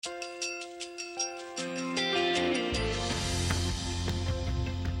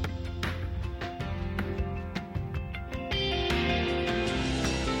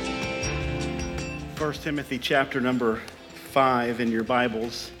1 Timothy chapter number 5 in your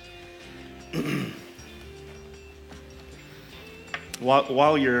Bibles.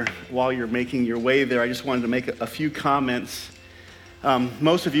 While you're making your way there, I just wanted to make a few comments.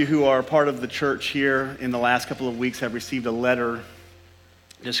 Most of you who are part of the church here in the last couple of weeks have received a letter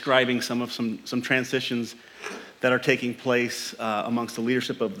describing some transitions that are taking place amongst the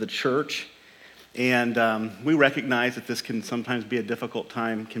leadership of the church. And we recognize that this can sometimes be a difficult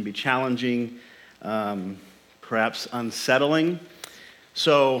time, can be challenging, perhaps unsettling.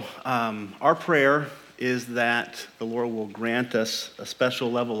 So our prayer is that the Lord will grant us a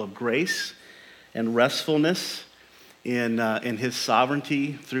special level of grace and restfulness in His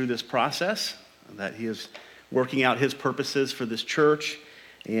sovereignty through this process, that He is working out His purposes for this church,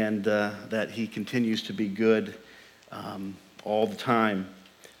 and that He continues to be good all the time.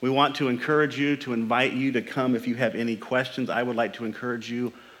 We want to encourage you, to invite you to come if you have any questions. I would like to encourage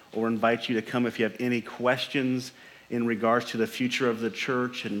you or invite you to come if you have any questions in regards to the future of the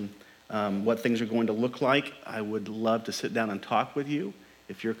church and what things are going to look like. I would love to sit down and talk with you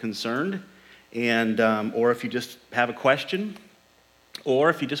if you're concerned, and or if you just have a question, or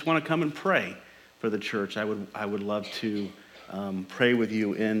if you just want to come and pray for the church. I would love to pray with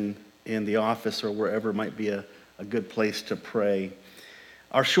you in the office or wherever might be a good place to pray.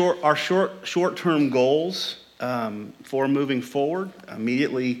 Our short-term goals for moving forward,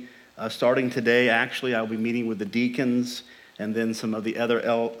 immediately starting today, actually, I'll be meeting with the deacons and then some of the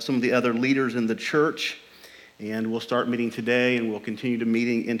other leaders in the church, and we'll start meeting today, and we'll continue to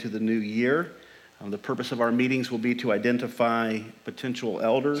meeting into the new year. The purpose of our meetings will be to identify potential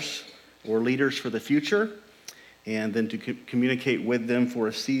elders or leaders for the future, and then to communicate with them for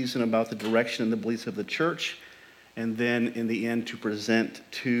a season about the direction and the beliefs of the church. And then in the end, to present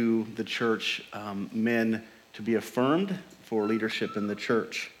to the church men to be affirmed for leadership in the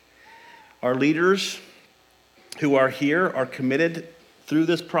church. Our leaders who are here are committed through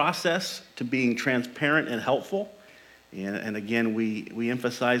this process to being transparent and helpful. And again, we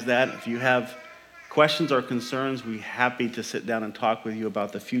emphasize that. If you have questions or concerns, we're happy to sit down and talk with you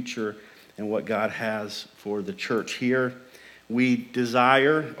about the future and what God has for the church here. We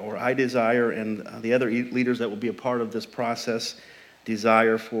desire, or I desire, and the other leaders that will be a part of this process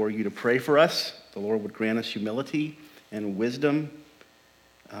desire for you to pray for us. The Lord would grant us humility and wisdom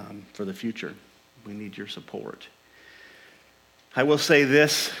for the future. We need your support. I will say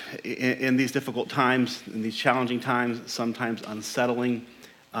this, in these difficult times, in these challenging times, sometimes unsettling,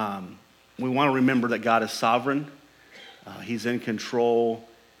 we want to remember that God is sovereign. He's in control.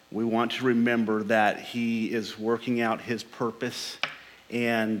 We want to remember that He is working out His purpose,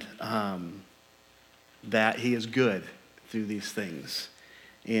 and that He is good through these things.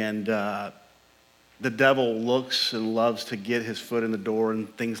 And the devil looks and loves to get his foot in the door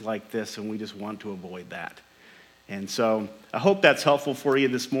and things like this, and we just want to avoid that. And so I hope that's helpful for you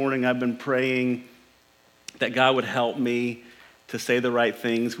this morning. I've been praying that God would help me to say the right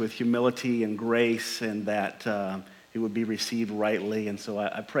things with humility and grace, and that it would be received rightly. And so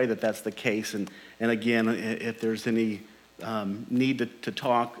I pray that that's the case. And again, if there's any need to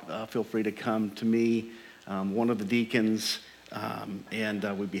talk, feel free to come to me, one of the deacons,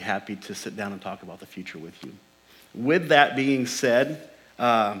 and we'd be happy to sit down and talk about the future with you. With that being said,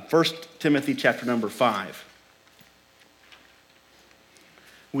 1 Timothy chapter number 5.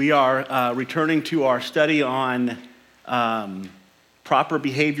 We are returning to our study on proper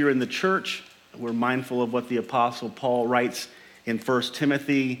behavior in the church. We're mindful of what the Apostle Paul writes in 1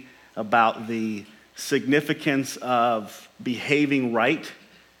 Timothy about the significance of behaving right.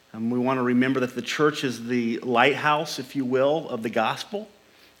 We want to remember that the church is the lighthouse, if you will, of the gospel.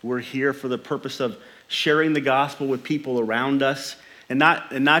 We're here for the purpose of sharing the gospel with people around us, and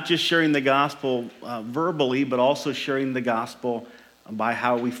not just sharing the gospel verbally, but also sharing the gospel by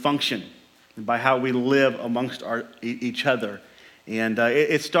how we function, and by how we live amongst each other. And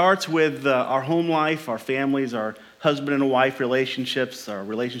it starts with our home life, our families, our husband and wife relationships, our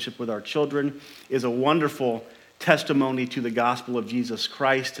relationship with our children is a wonderful testimony to the gospel of Jesus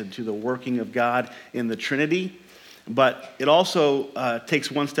Christ and to the working of God in the Trinity. But it also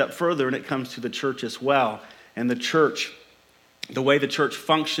takes one step further, and it comes to the church as well. And the church, the way the church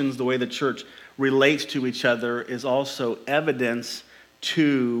functions, the way the church relates to each other is also evidence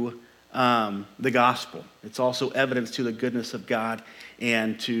to the gospel. It's also evidence to the goodness of God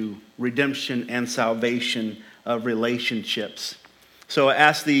and to redemption and salvation of relationships. So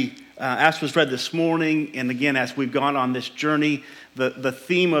as was read this morning, and again, as we've gone on this journey, the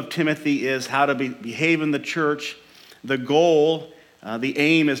theme of Timothy is how to behave in the church. The goal, the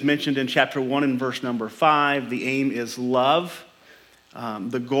aim is mentioned in chapter 1 and verse number 5. The aim is love.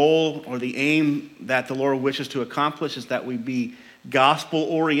 The goal or the aim that the Lord wishes to accomplish is that we be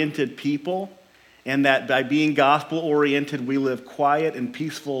gospel-oriented people, and that by being gospel-oriented, we live quiet and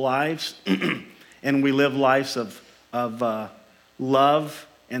peaceful lives, and we live lives of love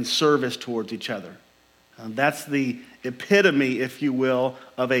and service towards each other. That's the epitome, if you will,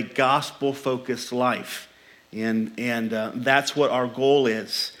 of a gospel-focused life, and that's what our goal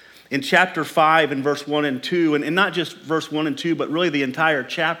is. In chapter 5 and verse 1 and 2, and not just verse 1 and 2, but really the entire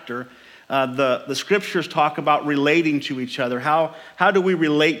chapter, the scriptures talk about relating to each other. How do we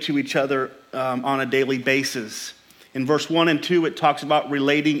relate to each other on a daily basis? In verse 1 and 2, it talks about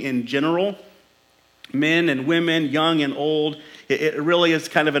relating in general, men and women, young and old. It really is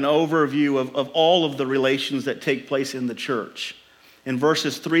kind of an overview of all of the relations that take place in the church. In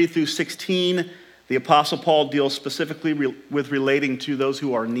verses 3 through 16, the Apostle Paul deals specifically with relating to those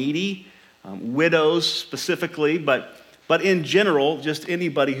who are needy, widows specifically, but in general, just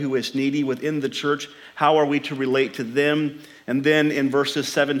anybody who is needy within the church. How are we to relate to them? And then in verses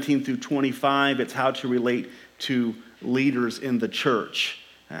 17 through 25, it's how to relate to leaders in the church,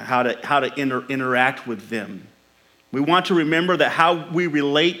 how to interact with them. We want to remember that how we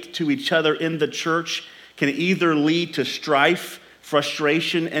relate to each other in the church can either lead to strife,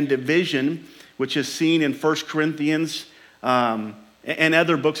 frustration, and division, which is seen in 1 Corinthians and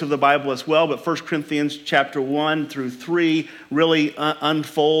other books of the Bible as well. But 1 Corinthians chapter 1 through 3 really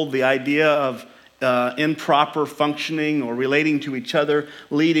unfold the idea of improper functioning or relating to each other,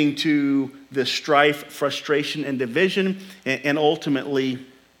 leading to the strife, frustration, and division, and ultimately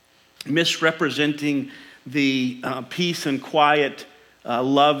misrepresenting the peace and quiet,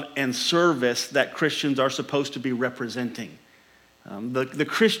 love and service that Christians are supposed to be representing. The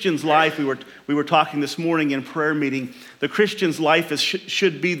Christian's life, we were talking this morning in prayer meeting, the Christian's life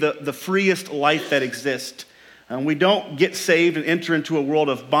should be the freest life that exists. We don't get saved and enter into a world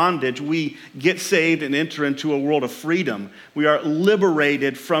of bondage. We get saved and enter into a world of freedom. We are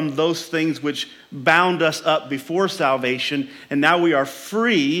liberated from those things which bound us up before salvation, and now we are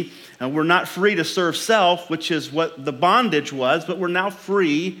free. And we're not free to serve self, which is what the bondage was, but we're now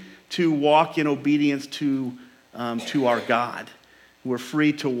free to walk in obedience to our God. We're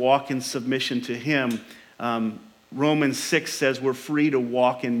free to walk in submission to Him. Romans 6 says we're free to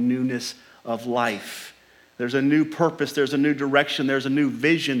walk in newness of life. There's a new purpose, there's a new direction, there's a new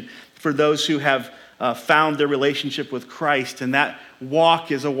vision for those who have found their relationship with Christ. And that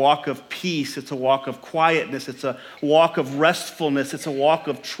walk is a walk of peace, it's a walk of quietness, it's a walk of restfulness, it's a walk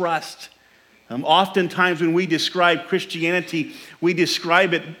of trust. Oftentimes when we describe Christianity, we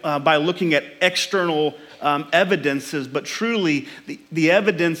describe it by looking at external evidences, but truly the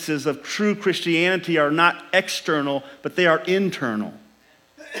evidences of true Christianity are not external, but they are internal.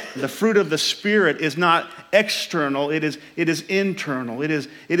 The fruit of the Spirit is not external, it is internal. It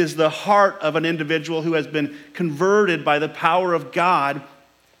is the heart of an individual who has been converted by the power of God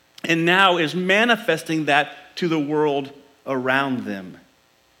and now is manifesting that to the world around them.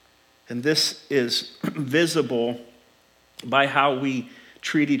 And this is visible by how we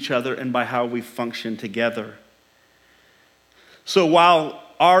treat each other and by how we function together. So while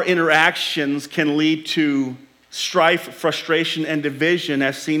our interactions can lead to strife, frustration, and division,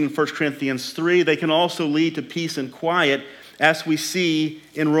 as seen in 1 Corinthians 3, they can also lead to peace and quiet, as we see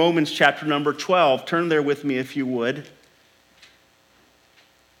in Romans chapter number 12. Turn there with me if you would.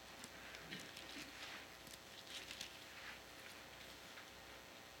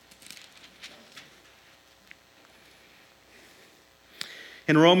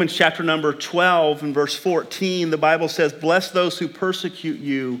 In Romans chapter number 12 and verse 14, the Bible says, "Bless those who persecute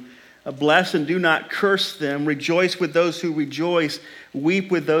you. Bless and do not curse them. Rejoice with those who rejoice.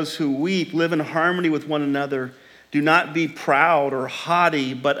 Weep with those who weep. Live in harmony with one another. Do not be proud or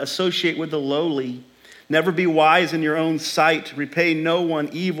haughty, but associate with the lowly. Never be wise in your own sight. Repay no one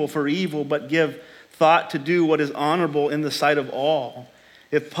evil for evil, but give thought to do what is honorable in the sight of all.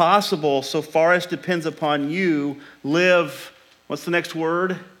 If possible, so far as depends upon you, live," what's the next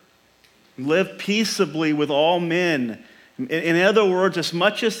word? "Live peaceably with all men." In other words, as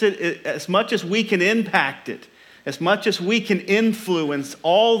much as we can impact it, as much as we can influence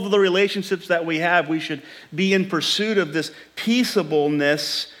all of the relationships that we have, we should be in pursuit of this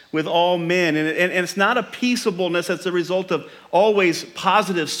peaceableness with all men. And it's not a peaceableness that's a result of always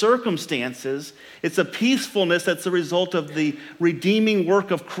positive circumstances. It's a peacefulness that's a result of the redeeming work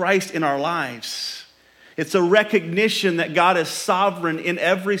of Christ in our lives. It's a recognition that God is sovereign in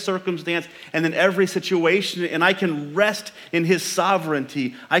every circumstance and in every situation, and I can rest in His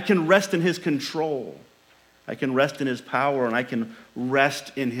sovereignty. I can rest in His control. I can rest in His power, and I can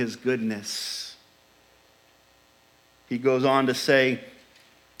rest in His goodness. He goes on to say,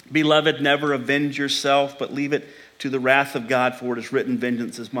 Beloved, never avenge yourself, but leave it to the wrath of God, for it is written,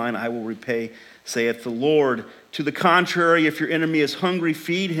 vengeance is mine, I will repay, saith the Lord. To the contrary, if your enemy is hungry,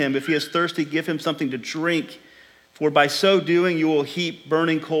 feed him. If he is thirsty, give him something to drink. For by so doing, you will heap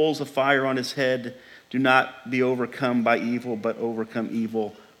burning coals of fire on his head. Do not be overcome by evil, but overcome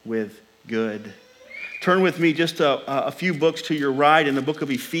evil with good. Turn with me just a few books to your right in the book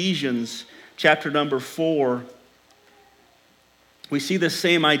of Ephesians, chapter number 4. We see the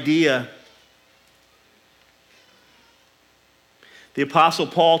same idea. The Apostle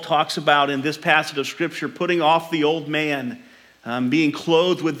Paul talks about in this passage of Scripture putting off the old man, being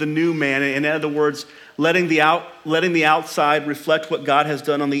clothed with the new man. In other words, letting the outside reflect what God has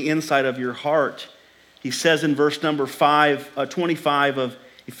done on the inside of your heart. He says in verse number 25 of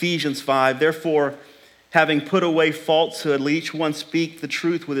Ephesians 5, therefore, having put away falsehood, let each one speak the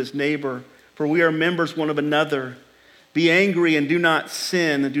truth with his neighbor, for we are members one of another. Be angry and do not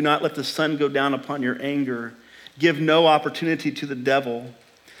sin, and do not let the sun go down upon your anger. Give no opportunity to the devil.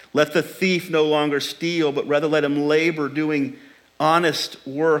 Let the thief no longer steal, but rather let him labor doing honest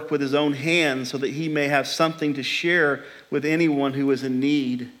work with his own hands, so that he may have something to share with anyone who is in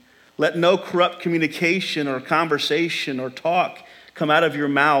need. Let no corrupt communication or conversation or talk come out of your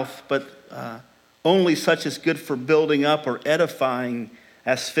mouth, but only such as good for building up or edifying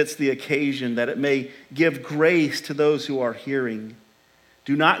as fits the occasion, that it may give grace to those who are hearing.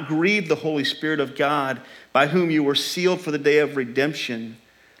 Do not grieve the Holy Spirit of God, by whom you were sealed for the day of redemption.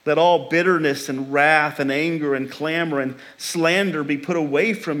 Let all bitterness and wrath and anger and clamor and slander be put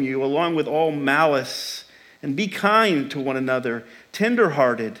away from you, along with all malice. And be kind to one another,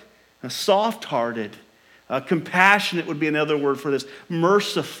 tender-hearted, soft-hearted, compassionate would be another word for this,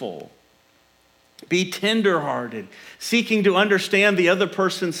 merciful. Be tender-hearted, seeking to understand the other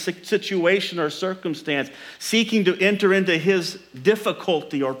person's situation or circumstance, seeking to enter into his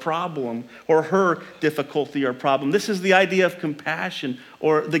difficulty or problem or her difficulty or problem. This is the idea of compassion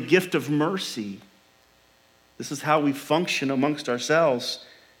or the gift of mercy. This is how we function amongst ourselves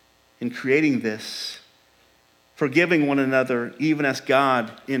in creating this. Forgiving one another, even as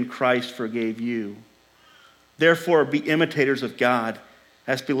God in Christ forgave you. Therefore, be imitators of God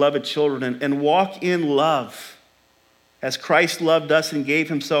as beloved children, and walk in love, as Christ loved us and gave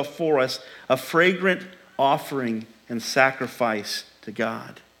himself for us, a fragrant offering and sacrifice to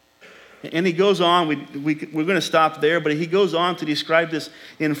God. And he goes on, we're going to stop there, but he goes on to describe this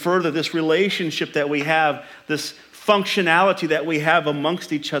in further, this relationship that we have, this functionality that we have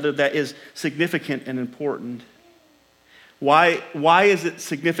amongst each other that is significant and important. Why is it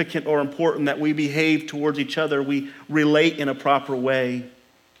significant or important that we behave towards each other, we relate in a proper way?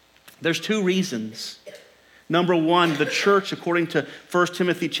 There's two reasons. Number one, the church, according to 1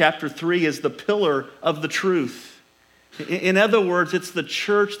 Timothy chapter 3, is the pillar of the truth. In other words, it's the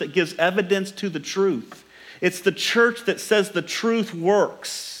church that gives evidence to the truth. It's the church that says the truth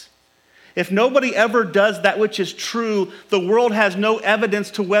works. If nobody ever does that which is true, the world has no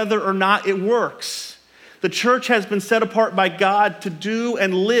evidence to whether or not it works. The church has been set apart by God to do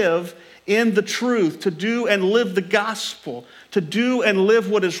and live in the truth, to do and live the gospel, to do and live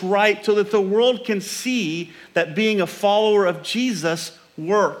what is right, so that the world can see that being a follower of Jesus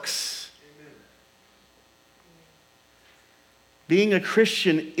works. Amen. Being a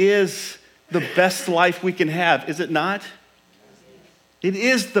Christian is the best life we can have, is it not? It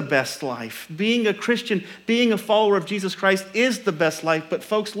is the best life. Being a Christian, being a follower of Jesus Christ is the best life. But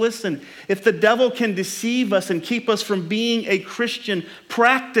folks, listen, if the devil can deceive us and keep us from being a Christian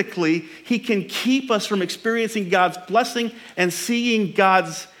practically, he can keep us from experiencing God's blessing and seeing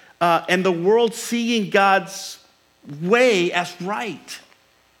God's, and the world seeing God's way as right.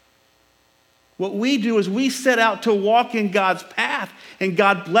 What we do is we set out to walk in God's path, and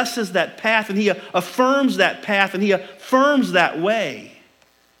God blesses that path, and he affirms that path, and he affirms that way.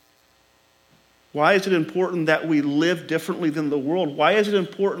 Why is it important that we live differently than the world? Why is it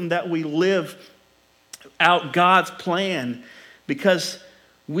important that we live out God's plan? Because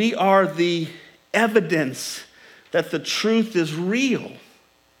we are the evidence that the truth is real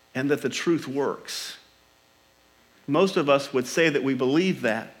and that the truth works. Most of us would say that we believe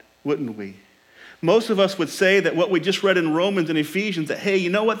that, wouldn't we? Most of us would say that what we just read in Romans and Ephesians, that, hey, you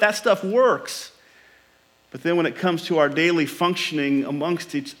know what, that stuff works. But then when it comes to our daily functioning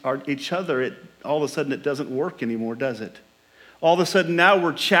amongst each other, all of a sudden it doesn't work anymore, does it? All of a sudden now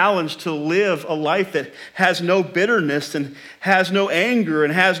we're challenged to live a life that has no bitterness and has no anger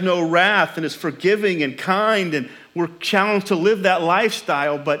and has no wrath and is forgiving and kind, and we're challenged to live that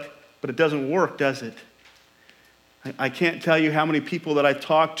lifestyle, but it doesn't work, does it? I can't tell you how many people that I've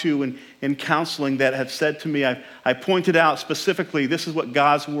talked to in counseling that have said to me, I pointed out specifically, this is what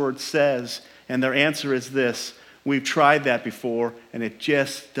God's word says, and their answer is this: we've tried that before, and it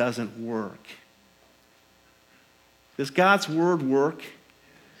just doesn't work. Does God's word work?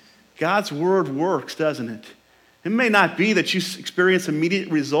 God's word works, doesn't it? It may not be that you experience immediate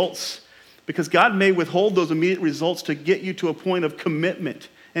results, because God may withhold those immediate results to get you to a point of commitment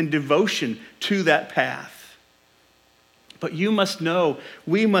and devotion to that path. But you must know,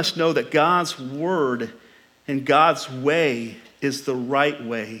 we must know that God's word and God's way is the right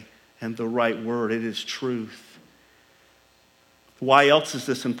way and the right word. It is truth. Why else is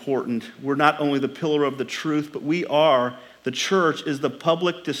this important? We're not only the pillar of the truth, but the church is the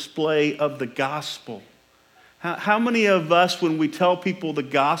public display of the gospel. How many of us, when we tell people the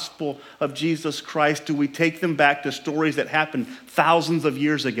gospel of Jesus Christ, do we take them back to stories that happened thousands of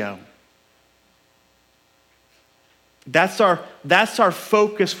years ago? That's our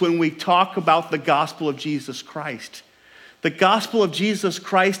focus when we talk about the gospel of Jesus Christ. The gospel of Jesus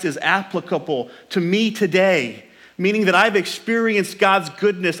Christ is applicable to me today, meaning that I've experienced God's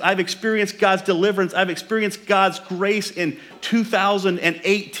goodness, I've experienced God's deliverance, I've experienced God's grace in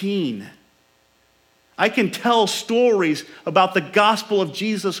 2018. I can tell stories about the gospel of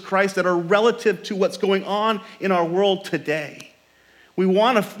Jesus Christ that are relative to what's going on in our world today. We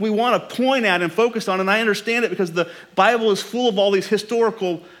want to point at and focus on, and I understand it because the Bible is full of all these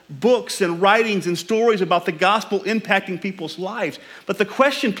historical books and writings and stories about the gospel impacting people's lives. But the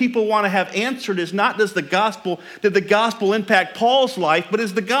question people want to have answered is not did the gospel impact Paul's life, but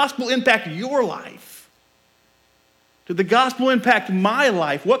does the gospel impact your life? Did the gospel impact my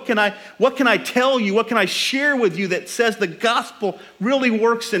life? What can I tell you? What can I share with you that says the gospel really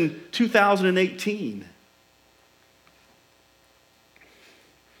works in 2018?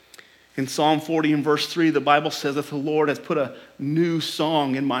 In Psalm 40 and verse 3, the Bible says that the Lord has put a new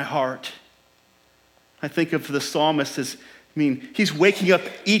song in my heart. I think of the psalmist as, he's waking up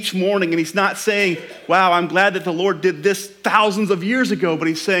each morning and he's not saying, wow, I'm glad that the Lord did this thousands of years ago, but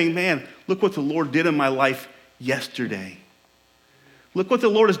he's saying, man, look what the Lord did in my life yesterday. Look what the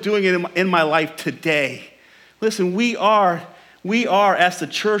Lord is doing in my life today. Listen, we are as the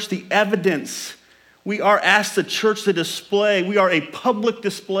church the evidence. We are as the church the display. We are a public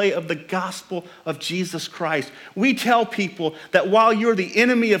display of the gospel of Jesus Christ. We tell people that while you're the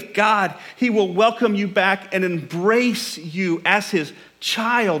enemy of God, he will welcome you back and embrace you as his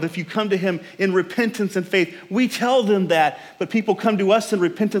child if you come to him in repentance and faith. We tell them that, but people come to us in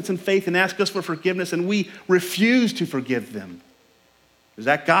repentance and faith and ask us for forgiveness, and we refuse to forgive them. Is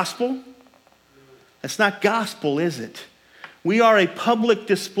that gospel? That's not gospel, is it? We are a public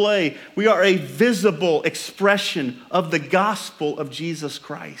display. We are a visible expression of the gospel of Jesus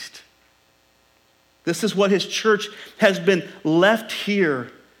Christ. This is what his church has been left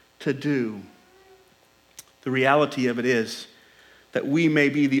here to do. The reality of it is that we may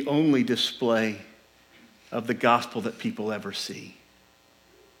be the only display of the gospel that people ever see.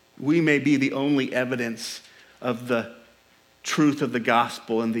 We may be the only evidence of the truth of the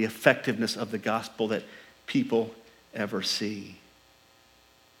gospel and the effectiveness of the gospel that people ever see.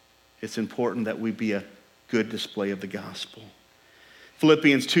 It's important that we be a good display of the gospel.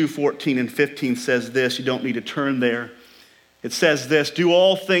 Philippians 2:14 and 15 says this. You don't need to turn there. It says this: do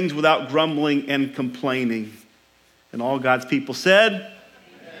all things without grumbling and complaining. And all God's people said, amen.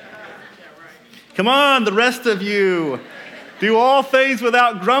 Come on, the rest of you. Do all things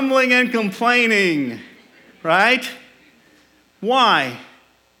without grumbling and complaining. Right? Why?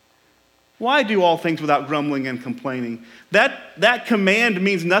 Why do all things without grumbling and complaining? That command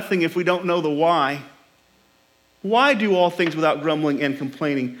means nothing if we don't know the why. Why do all things without grumbling and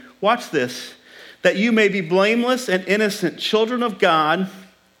complaining? Watch this. That you may be blameless and innocent, children of God,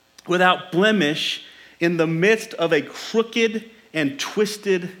 without blemish, in the midst of a crooked and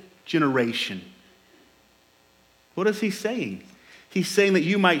twisted generation. What is he saying? He's saying that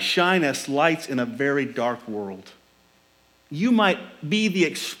you might shine as lights in a very dark world. You might be the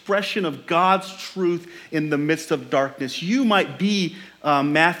expression of God's truth in the midst of darkness. You might be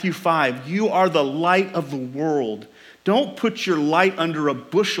Matthew 5. You are the light of the world. Don't put your light under a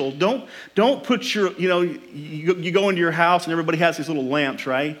bushel. Don't put your, you go into your house and everybody has these little lamps,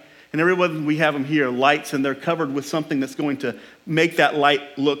 right? And everybody, we have them here, lights, and they're covered with something that's going to make that light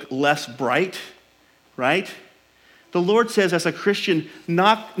look less bright, right? The Lord says, as a Christian,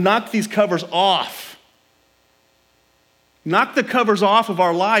 knock these covers off. Knock the covers off of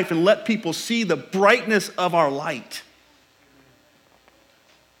our life and let people see the brightness of our light.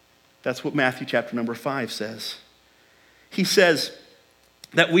 That's what Matthew chapter number 5 says. He says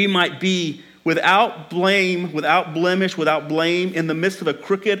that we might be without blame, without blemish, without blame, in the midst of a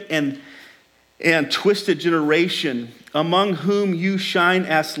crooked and twisted generation, among whom you shine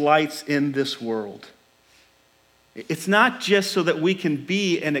as lights in this world. It's not just so that we can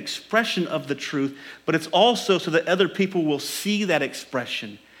be an expression of the truth, but it's also so that other people will see that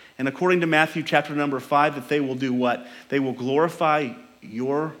expression. And according to Matthew chapter number 5, that they will do what? They will glorify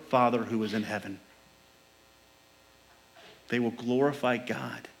your Father who is in heaven. They will glorify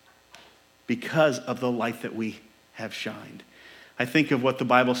God because of the light that we have shined. I think of what the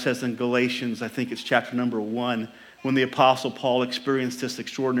Bible says in Galatians, I think it's chapter number 1, when the Apostle Paul experienced this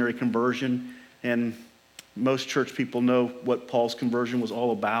extraordinary conversion. And most church people know what Paul's conversion was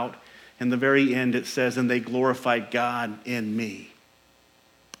all about. In the very end, it says, and they glorified God in me.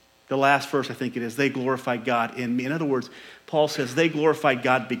 The last verse, I think it is, they glorified God in me. In other words, Paul says they glorified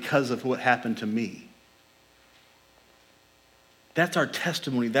God because of what happened to me. That's our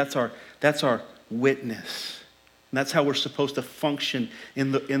testimony. That's our witness. And that's how we're supposed to function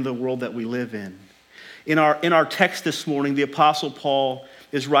in the world that we live in. In our text this morning, the Apostle Paul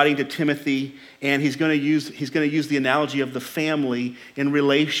is writing to Timothy, and he's going to use the analogy of the family in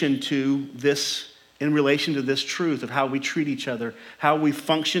relation to this truth of how we treat each other, how we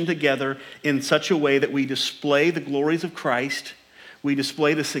function together in such a way that we display the glories of Christ, we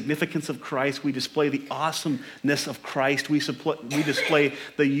display the significance of Christ, we display the awesomeness of Christ, we display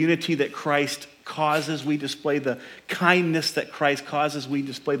the unity that Christ causes, we display the kindness that Christ causes, we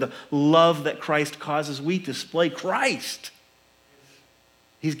display the love that Christ causes, we display Christ.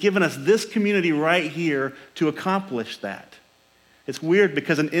 He's given us this community right here to accomplish that. It's weird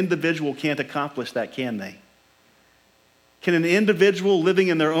because an individual can't accomplish that, can they? Can an individual living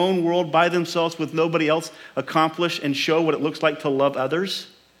in their own world by themselves with nobody else accomplish and show what it looks like to love others?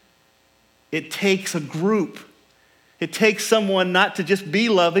 It takes a group. It takes someone not to just be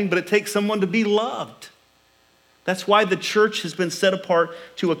loving, but it takes someone to be loved. That's why the church has been set apart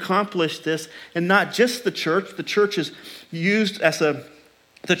to accomplish this, and not just the church. The church is used as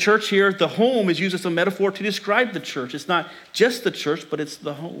the church here, the home is used as a metaphor to describe the church. It's not just the church, but it's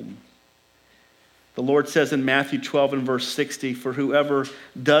the home. The Lord says in Matthew 12 and verse 60, for whoever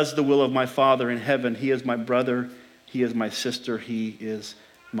does the will of my Father in heaven, he is my brother, he is my sister, he is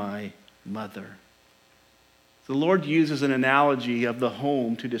my mother. The Lord uses an analogy of the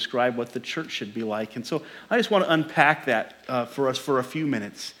home to describe what the church should be like. And so I just want to unpack that for us for a few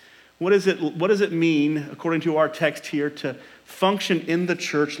minutes. What does it mean, according to our text here, to function in the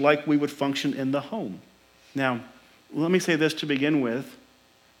church like we would function in the home? Now, let me say this to begin with.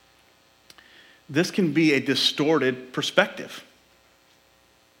 This can be a distorted perspective,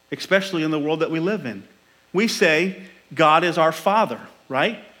 especially in the world that we live in. We say God is our Father,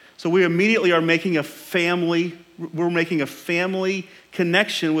 right? So we immediately are making a family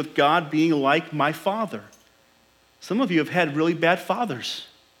connection with God being like my Father. Some of you have had really bad fathers.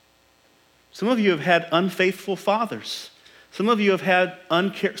 Some of you have had unfaithful fathers. Some of you have had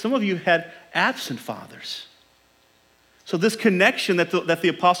absent fathers. So this connection that the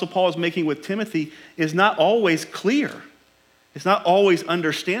Apostle Paul is making with Timothy is not always clear. It's not always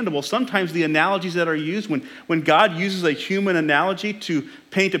understandable. Sometimes the analogies that are used, when God uses a human analogy to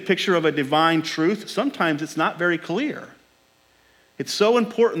paint a picture of a divine truth, sometimes it's not very clear. It's so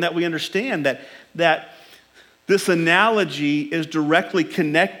important that we understand that this analogy is directly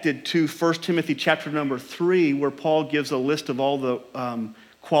connected to 1 Timothy chapter number 3, where Paul gives a list of all the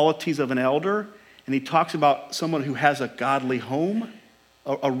qualities of an elder. And he talks about someone who has a godly home,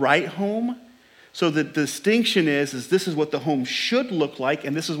 a right home. So the distinction is this is what the home should look like,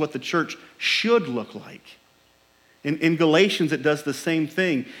 and this is what the church should look like. In Galatians, it does the same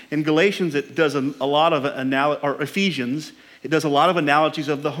thing. In Galatians, it does a lot of Ephesians, it does a lot of analogies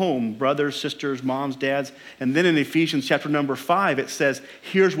of the home, brothers, sisters, moms, dads. And then in Ephesians chapter number 5, it says,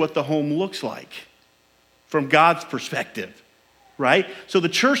 here's what the home looks like from God's perspective, right? So the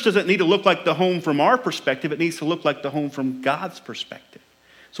church doesn't need to look like the home from our perspective. It needs to look like the home from God's perspective.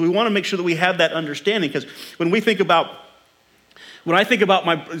 So we want to make sure that we have that understanding, because when I think about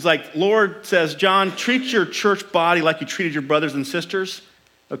it's like, Lord says, John, treat your church body like you treated your brothers and sisters.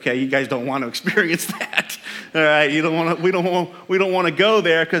 Okay, you guys don't want to experience that. All right, we don't want to go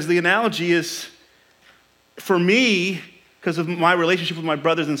there, because the analogy is, for me, because of my relationship with my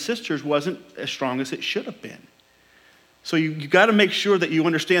brothers and sisters wasn't as strong as it should have been. So you got to make sure that you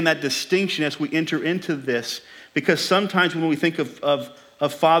understand that distinction as we enter into this, because sometimes when we think of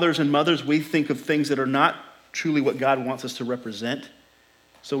fathers and mothers, we think of things that are not truly what God wants us to represent.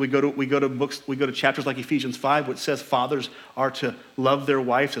 So we go to chapters like Ephesians 5, which says fathers are to love their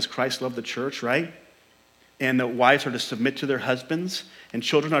wives as Christ loved the church, right? and the wives are to submit to their husbands, and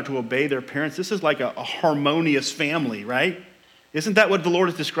children are to obey their parents. This is like a harmonious family, right? Isn't that what the Lord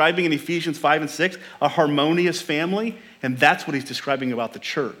is describing in Ephesians 5 and 6? A harmonious family? And that's what he's describing about the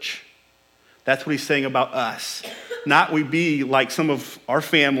church. That's what he's saying about us. Not we be like some of our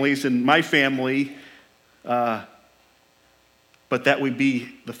families and my family, but that we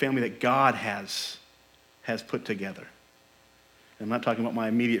be the family that God has put together. I'm not talking about my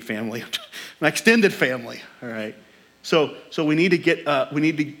immediate family, my extended family, all right? So we need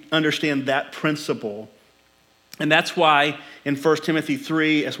to understand that principle. And that's why in 1 Timothy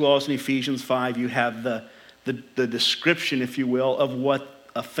 3, as well as in Ephesians 5, you have the description, if you will, of what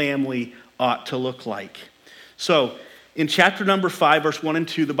a family ought to look like. So in chapter number 5, verse 1 and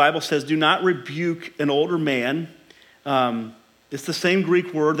 2, the Bible says, do not rebuke an older man. It's the same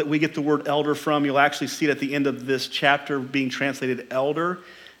Greek word that we get the word elder from. You'll actually see it at the end of this chapter being translated elder.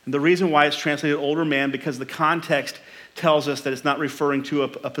 And the reason why it's translated older man, because the context tells us that it's not referring to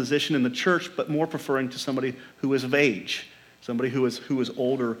a position in the church, but more referring to somebody who is of age, somebody who is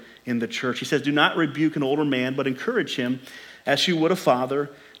older in the church. He says, do not rebuke an older man, but encourage him as you would a father,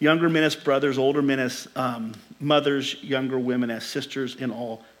 younger men as brothers, older men as mothers, younger women as sisters in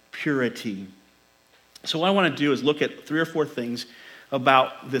all purity. So what I want to do is look at 3 or 4 things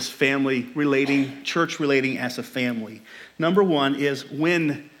about this family relating, church relating as a family. Number 1 is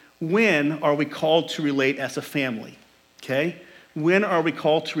when are we called to relate as a family? Okay? When are we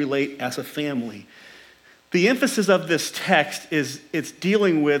called to relate as a family? The emphasis of this text is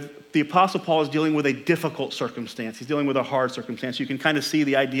the Apostle Paul is dealing with a difficult circumstance. He's dealing with a hard circumstance. You can kind of see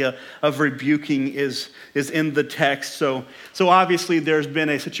the idea of rebuking is in the text. So obviously there's been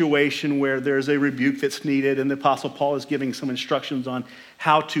a situation where there's a rebuke that's needed, and the Apostle Paul is giving some instructions on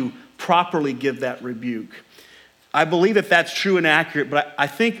how to properly give that rebuke. I believe that that's true and accurate, but I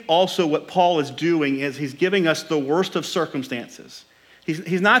think also what Paul is doing is he's giving us the worst of circumstances.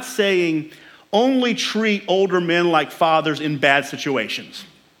 He's not saying only treat older men like fathers in bad situations.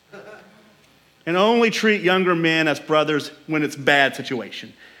 And only treat younger men as brothers when it's a bad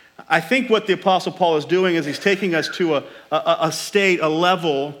situation. I think what the Apostle Paul is doing is he's taking us to a state, a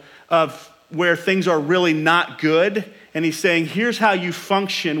level of where things are really not good. And he's saying, here's how you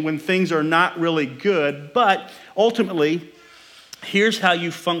function when things are not really good. But ultimately, here's how you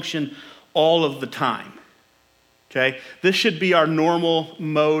function all of the time. Okay? This should be our normal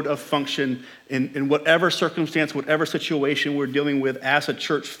mode of function in whatever circumstance, whatever situation we're dealing with as a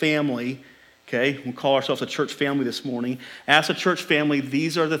church family. Okay, we'll call ourselves a church family this morning. As a church family,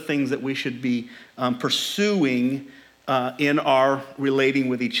 these are the things that we should be pursuing in our relating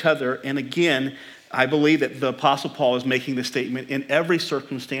with each other. And again, I believe that the Apostle Paul is making the statement, in every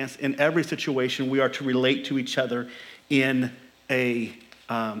circumstance, in every situation, we are to relate to each other in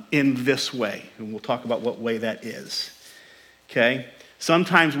this way. And we'll talk about what way that is. Okay?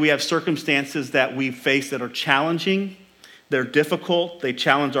 Sometimes we have circumstances that we face that are challenging. They're difficult. They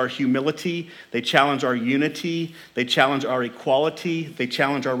challenge our humility. They challenge our unity. They challenge our equality. They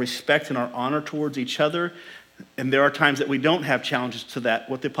challenge our respect and our honor towards each other. And there are times that we don't have challenges to that.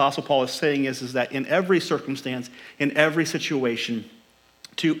 What the Apostle Paul is saying is that in every circumstance, in every situation,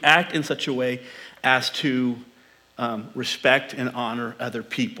 to act in such a way as to respect and honor other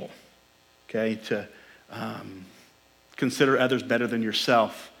people. Okay? To consider others better than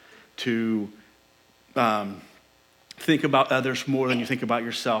yourself. To think about others more than you think about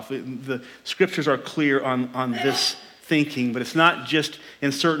yourself. The scriptures are clear on this thinking, but it's not just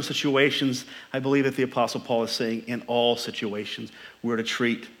in certain situations. I believe that the Apostle Paul is saying in all situations, we're to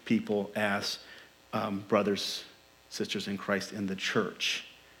treat people as brothers, sisters in Christ in the church.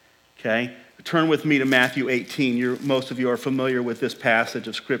 Okay? Turn with me to Matthew 18. Most of you are familiar with this passage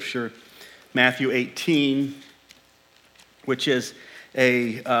of Scripture. Matthew 18, which is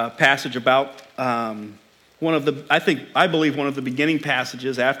a passage about I believe one of the beginning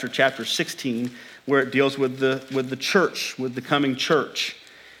passages after chapter 16, where it deals with the church, with the coming church.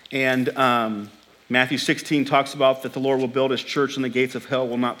 And Matthew 16 talks about that the Lord will build his church and the gates of hell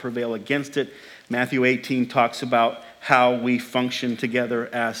will not prevail against it. Matthew 18 talks about how we function together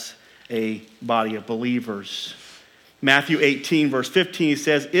as a body of believers. Matthew 18, verse 15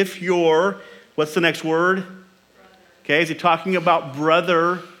 says, what's the next word? Okay, is he talking about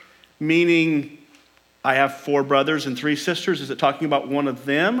brother, meaning I have 4 brothers and 3 sisters? Is it talking about one of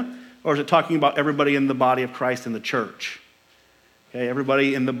them? Or is it talking about everybody in the body of Christ in the church? Okay,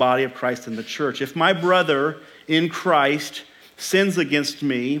 everybody in the body of Christ in the church. If my brother in Christ sins against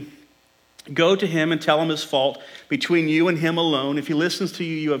me, go to him and tell him his fault between you and him alone. If he listens to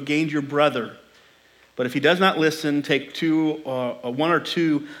you, you have gained your brother. But if he does not listen, take one or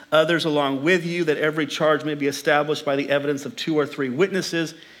two others along with you, that every charge may be established by the evidence of 2 or 3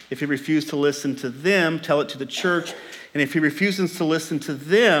 witnesses. If he refuses to listen to them, tell it to the church. And if he refuses to listen to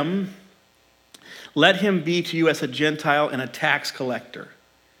them, let him be to you as a Gentile and a tax collector.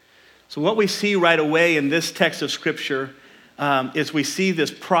 So what we see right away in this text of Scripture is we see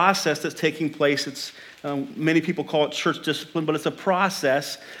this process that's taking place. It's many people call it church discipline, but it's a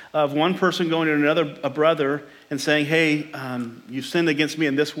process of one person going to a brother and saying, hey, you sinned against me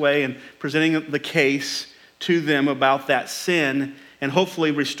in this way, and presenting the case to them about that sin, and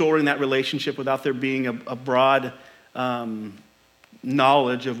hopefully restoring that relationship without there being a broad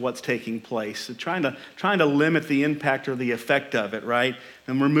knowledge of what's taking place. So trying to limit the impact or the effect of it, right?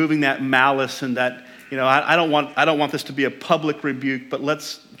 And removing that malice and that, I don't want this to be a public rebuke, but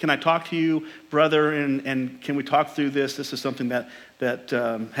can I talk to you, brother, and can we talk through this? This is something that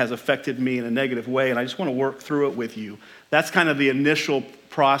has affected me in a negative way, and I just want to work through it with you. That's kind of the initial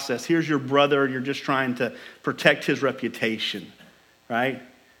process. Here's your brother, and you're just trying to protect his reputation, right?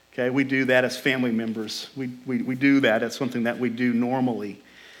 Okay, we do that as family members. We do that. It's something that we do normally.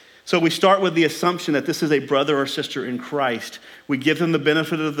 So we start with the assumption that this is a brother or sister in Christ. We give them the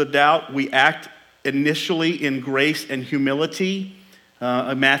benefit of the doubt. We act initially in grace and humility.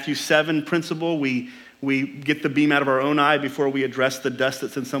 A Matthew 7 principle, we get the beam out of our own eye before we address the dust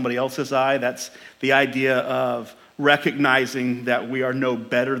that's in somebody else's eye. That's the idea of recognizing that we are no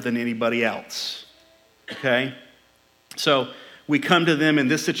better than anybody else. Okay? So we come to them in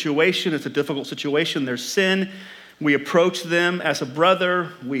this situation. It's a difficult situation. There's sin. We approach them as a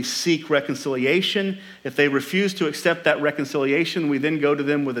brother. We seek reconciliation. If they refuse to accept that reconciliation, we then go to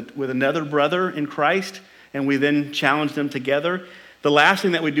them with another brother in Christ, and we then challenge them together. The last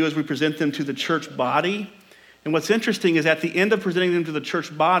thing that we do is we present them to the church body. And what's interesting is at the end of presenting them to the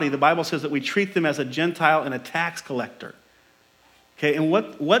church body, the Bible says that we treat them as a Gentile and a tax collector. Okay, and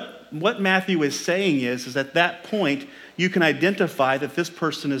what Matthew is saying is at that point, you can identify that this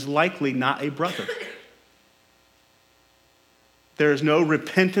person is likely not a brother. There is no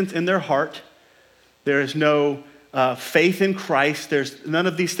repentance in their heart. There is no faith in Christ. None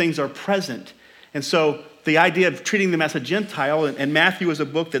of these things are present. And so the idea of treating them as a Gentile, and Matthew is a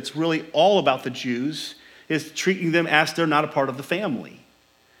book that's really all about the Jews, is treating them as they're not a part of the family.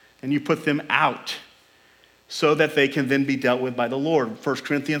 And you put them out so that they can then be dealt with by the Lord. 1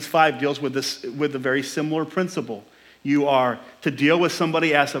 Corinthians 5 deals with a very similar principle. You are to deal with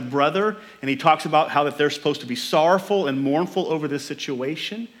somebody as a brother, and he talks about how that they're supposed to be sorrowful and mournful over this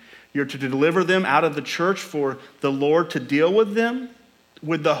situation. You're to deliver them out of the church for the Lord to deal with them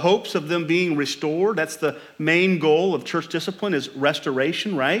with the hopes of them being restored. That's the main goal of church discipline, is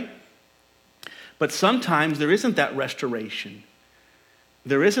restoration, right? But sometimes there isn't that restoration.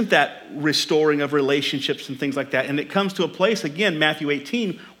 There isn't that restoring of relationships and things like that. And it comes to a place, again, Matthew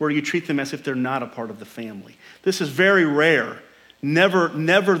 18, where you treat them as if they're not a part of the family. This is very rare. Never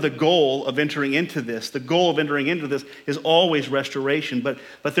the goal of entering into this. The goal of entering into this is always restoration.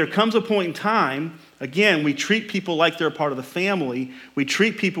 But there comes a point in time, again, we treat people like they're a part of the family. We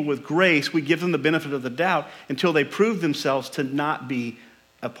treat people with grace. We give them the benefit of the doubt until they prove themselves to not be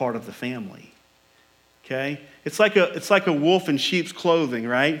a part of the family. Okay? It's like a wolf in sheep's clothing,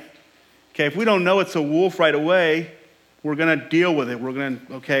 right? Okay, if we don't know it's a wolf right away, we're going to deal with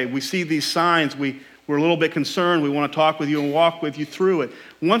it. We see these signs, we're a little bit concerned, we want to talk with you and walk with you through it.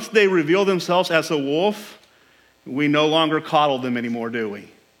 Once they reveal themselves as a wolf, we no longer coddle them anymore, do we?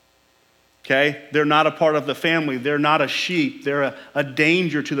 Okay? They're not a part of the family. They're not a sheep. They're a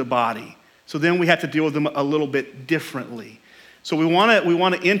danger to the body. So then we have to deal with them a little bit differently. So we want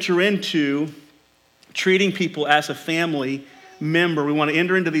to enter into treating people as a family member. We want to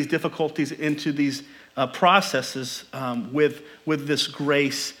enter into these difficulties, into these processes with this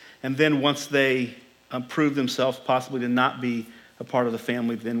grace. And then once they prove themselves possibly to not be a part of the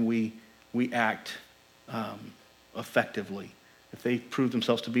family, then we act effectively. If they prove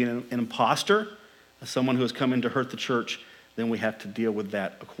themselves to be an imposter, someone who has come in to hurt the church, then we have to deal with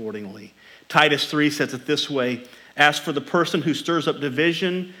that accordingly. Titus 3 says it this way: as for the person who stirs up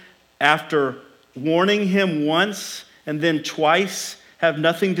division, after warning him once and then twice, have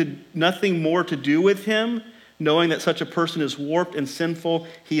nothing more to do with him, knowing that such a person is warped and sinful,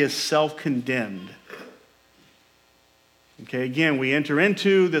 he is self-condemned. Okay, again, we enter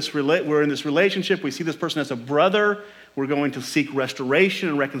into this, we're in this relationship, we see this person as a brother, we're going to seek restoration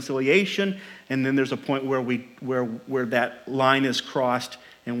and reconciliation, and then there's a point where that line is crossed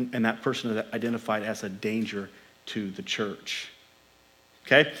and that person is identified as a danger to the church.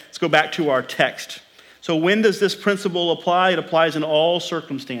 Okay, let's go back to our text. So when does this principle apply? It applies in all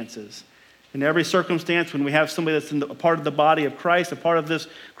circumstances. In every circumstance, when we have somebody that's a part of the body of Christ, a part of this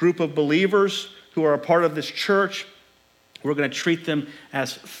group of believers who are a part of this church, we're going to treat them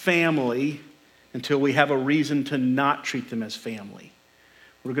as family until we have a reason to not treat them as family.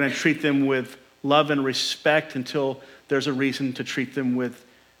 We're going to treat them with love and respect until there's a reason to treat them with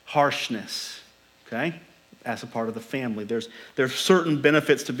harshness, okay? As a part of the family. There's certain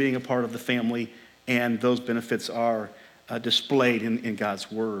benefits to being a part of the family, and those benefits are displayed in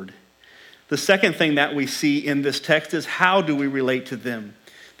God's word. The second thing that we see in this text is, how do we relate to them?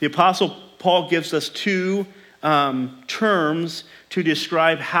 The Apostle Paul gives us two terms to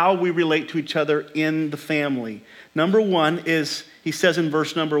describe how we relate to each other in the family. Number one is, he says in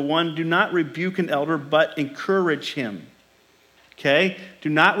verse number 1, do not rebuke an elder, but encourage him. Okay? Do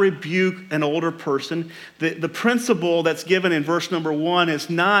not rebuke an older person. The principle that's given in verse number 1 is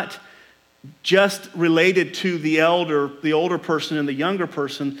not just related to the older person and the younger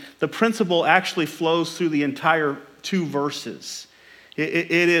person. The principle actually flows through the entire 2 verses.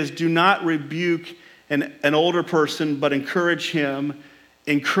 It is, do not rebuke an older person, but encourage him.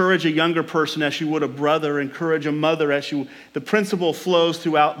 Encourage a younger person as you would a brother. Encourage a mother as you. The principle flows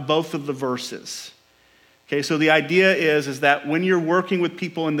throughout both of the verses. Okay, so the idea is that when you're working with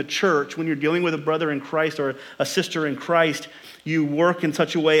people in the church, when you're dealing with a brother in Christ or a sister in Christ, you work in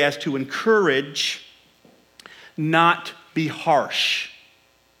such a way as to encourage, not be harsh.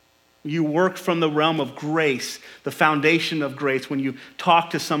 You work from the realm of grace, the foundation of grace. When you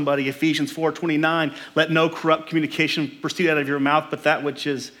talk to somebody, Ephesians 4:29, let no corrupt communication proceed out of your mouth, but that which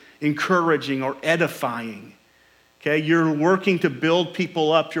is encouraging or edifying. Okay, you're working to build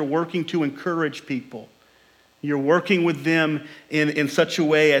people up. You're working to encourage people. You're working with them in such a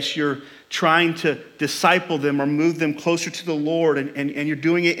way as you're trying to disciple them or move them closer to the Lord, and you're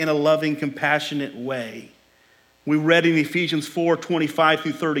doing it in a loving, compassionate way. We read in Ephesians 4:25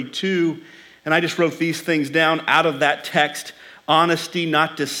 through 32, and I just wrote these things down out of that text. Honesty,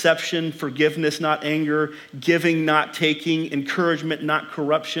 not deception. Forgiveness, not anger. Giving, not taking. Encouragement, not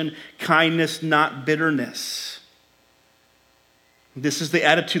corruption. Kindness, not bitterness. This is the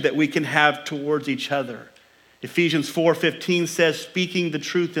attitude that we can have towards each other. Ephesians 4:15 says, speaking the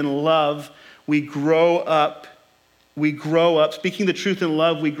truth in love, we grow up. Speaking the truth in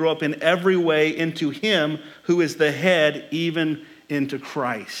love, we grow up in every way into him who is the head, even into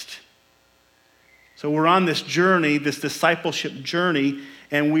Christ. So we're on this journey, this discipleship journey,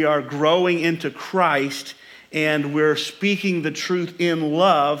 and we are growing into Christ, and we're speaking the truth in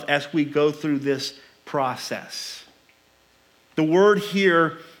love as we go through this process. The word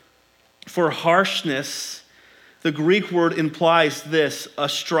here for harshness, the Greek word implies this: a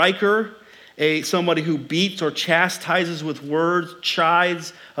striker, somebody who beats or chastises with words,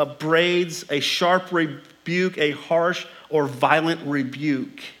 chides, upbraids, a sharp rebuke, a harsh or violent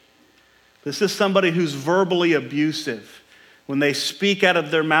rebuke. This is somebody who's verbally abusive. When they speak out of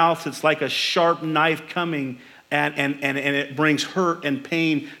their mouths, it's like a sharp knife coming, and it brings hurt and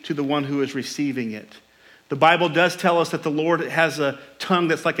pain to the one who is receiving it. The Bible does tell us that the Lord has a tongue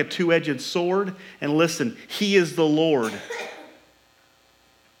that's like a two-edged sword. And listen, he is the Lord.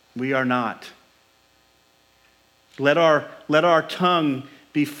 We are not. Let our tongue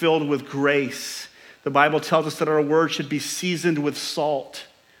be filled with grace. The Bible tells us that our words should be seasoned with salt.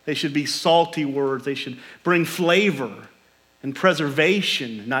 They should be salty words. They should bring flavor and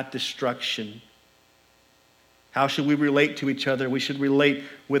preservation, not destruction. How should we relate to each other? We should relate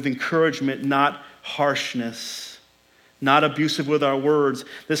with encouragement, not harshness, not abusive with our words.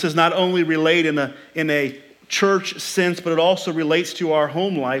 This is not only relate in a church sense, but it also relates to our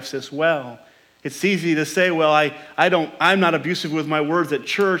home lives as well. It's easy to say, well, I'm not abusive with my words at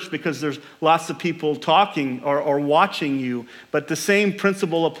church because there's lots of people talking or watching you. But the same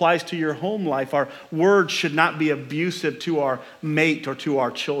principle applies to your home life. Our words should not be abusive to our mate or to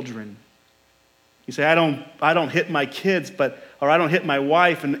our children. You say, I don't hit my kids, or I don't hit my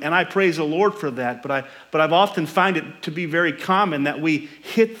wife, and I praise the Lord for that. But I've often find it to be very common that we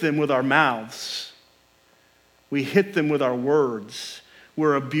hit them with our mouths. We hit them with our words.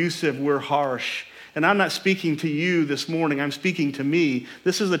 We're abusive, we're harsh. And I'm not speaking to you this morning, I'm speaking to me.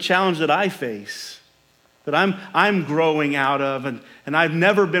 This is the challenge that I face, that I'm growing out of, and I've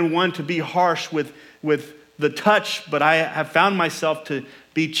never been one to be harsh with the touch, but I have found myself to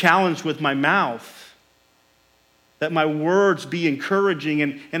be challenged with my mouth. That my words be encouraging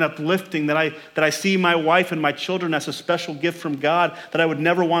and uplifting, that I see my wife and my children as a special gift from God that I would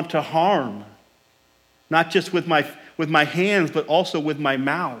never want to harm. Not just with my hands, but also with my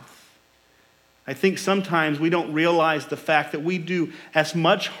mouth. I think sometimes we don't realize the fact that we do as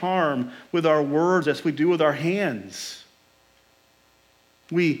much harm with our words as we do with our hands.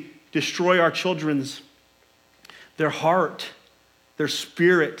 We destroy our children's, their heart, their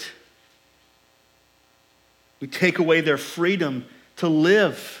spirit. We take away their freedom to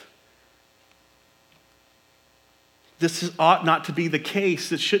live. This ought not to be the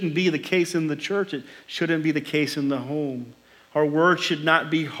case. It shouldn't be the case in the church. It shouldn't be the case in the home. Our words should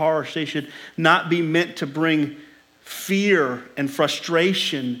not be harsh. They should not be meant to bring fear and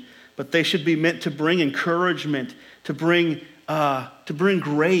frustration, but they should be meant to bring encouragement, to bring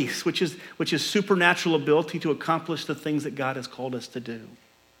grace, which is supernatural ability to accomplish the things that God has called us to do.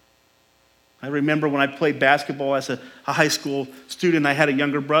 I remember when I played basketball as a high school student, I had a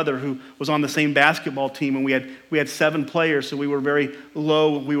younger brother who was on the same basketball team, and we had 7 players, so we were very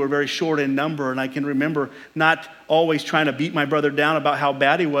low, we were very short in number, and I can remember not always trying to beat my brother down about how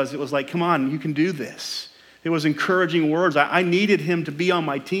bad he was. It was like, come on, you can do this. It was encouraging words. I needed him to be on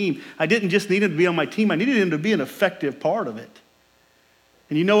my team. I didn't just need him to be on my team, I needed him to be an effective part of it.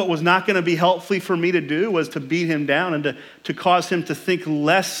 And you know what was not going to be helpful for me to do was to beat him down and to cause him to think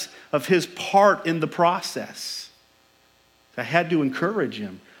less of his part in the process. I had to encourage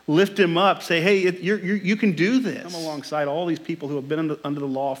him, lift him up, say, hey, you can do this. Come alongside all these people who have been under the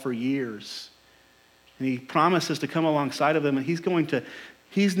law for years. And he promises to come alongside of them, and he's going to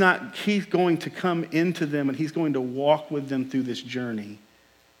come into them, and he's going to walk with them through this journey.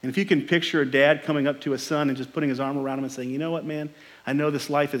 And if you can picture a dad coming up to a son and just putting his arm around him and saying, you know what, man, I know this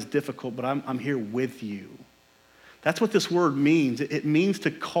life is difficult, but I'm here with you. That's what this word means. It means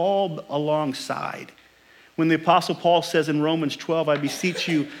to call alongside. When the Apostle Paul says in Romans 12, I beseech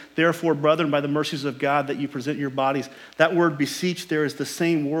you, therefore, brethren, by the mercies of God, that you present your bodies. That word beseech there is the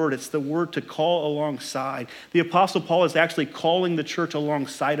same word. It's the word to call alongside. The Apostle Paul is actually calling the church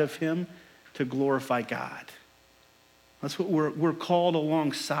alongside of him to glorify God. That's what we're called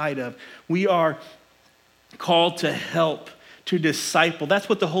alongside of. We are called to help, to disciple. That's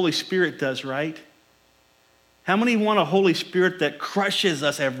what the Holy Spirit does, right? How many want a Holy Spirit that crushes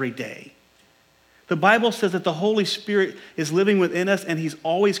us every day? The Bible says that the Holy Spirit is living within us, and he's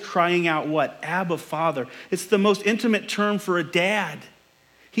always crying out what? Abba, Father. It's the most intimate term for a dad.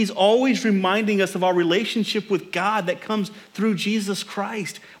 He's always reminding us of our relationship with God that comes through Jesus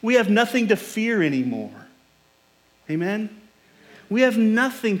Christ. We have nothing to fear anymore. Amen? We have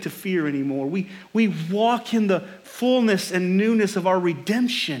nothing to fear anymore. We walk in the fullness and newness of our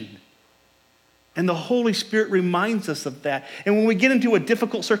redemption. And the Holy Spirit reminds us of that. And when we get into a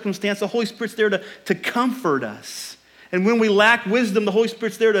difficult circumstance, the Holy Spirit's there to comfort us. And when we lack wisdom, the Holy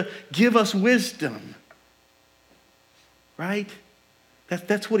Spirit's there to give us wisdom. Right?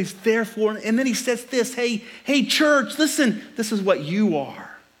 That's what he's there for. And then he says this, hey church, listen, this is what you are.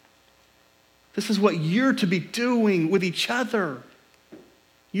 This is what you're to be doing with each other.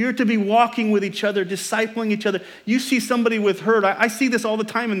 You're to be walking with each other, discipling each other. You see somebody with hurt. I see this all the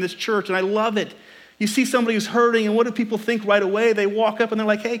time in this church, and I love it. You see somebody who's hurting, and what do people think right away? They walk up and they're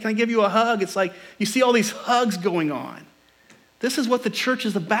like, hey, can I give you a hug? It's like you see all these hugs going on. This is what the church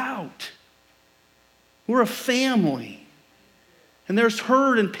is about. We're a family. And there's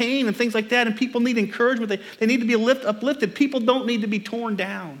hurt and pain and things like that, and people need encouragement. They need to be uplifted. People don't need to be torn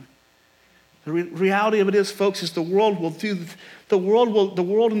down. The reality of it is, folks, is the world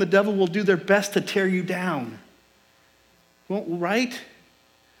and the devil will do their best to tear you down. Well, right?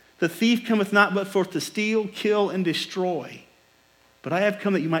 The thief cometh not but for to steal, kill, and destroy. But I have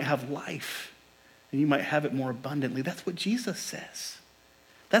come that you might have life, and you might have it more abundantly. That's what Jesus says.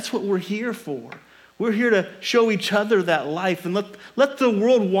 That's what we're here for. We're here to show each other that life, and let the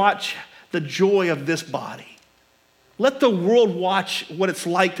world watch the joy of this body. Let the world watch what it's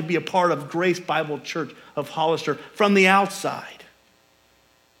like to be a part of Grace Bible Church of Hollister from the outside.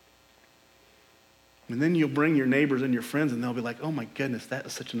 And then you'll bring your neighbors and your friends, and they'll be like, oh my goodness, that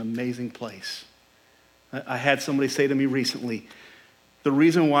is such an amazing place. I had somebody say to me recently, the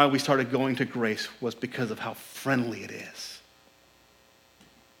reason why we started going to Grace was because of how friendly it is.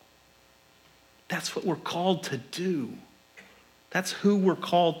 That's what we're called to do. That's who we're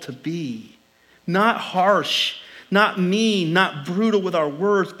called to be. Not harsh, not mean, not brutal with our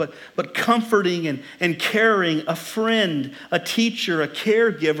words, but comforting and caring, a friend, a teacher, a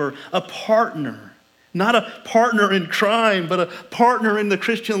caregiver, a partner. Not a partner in crime, but a partner in the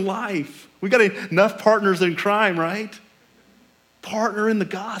Christian life. We got enough partners in crime, right? Partner in the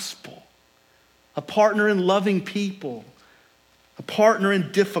gospel. A partner in loving people. A partner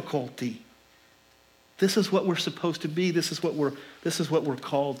in difficulty. This is what we're supposed to be. This is what we're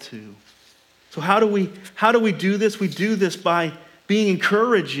called to. So how do we do this? We do this by being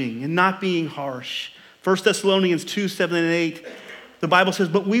encouraging and not being harsh. 1 Thessalonians 2, 7 and 8, the Bible says,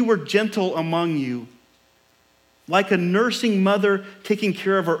 but we were gentle among you, like a nursing mother taking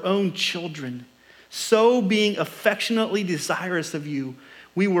care of her own children, so being affectionately desirous of you,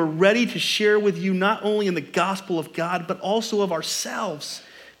 we were ready to share with you not only in the gospel of God, but also of ourselves,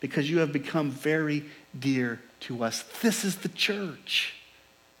 because you have become very dear to us. This is the church.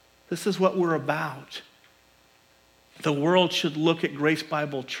 This is what we're about. The world should look at Grace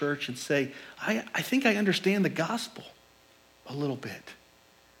Bible Church and say, I think I understand the gospel a little bit.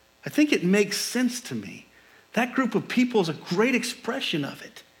 I think it makes sense to me. That group of people is a great expression of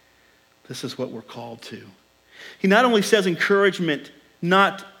it. This is what we're called to. He not only says encouragement,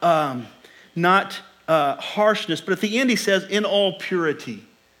 not harshness, but at the end he says in all purity,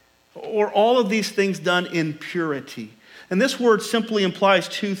 or all of these things done in purity. And this word simply implies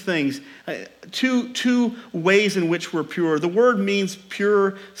two things, two ways in which we're pure. The word means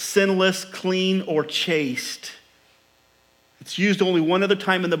pure, sinless, clean, or chaste. It's used only one other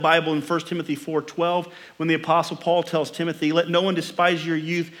time in the Bible in 1 Timothy 4:12, when the Apostle Paul tells Timothy, let no one despise your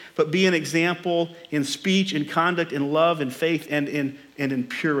youth, but be an example in speech, in conduct, in love, in faith, and in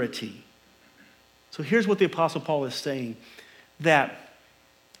purity. So here's what the Apostle Paul is saying, that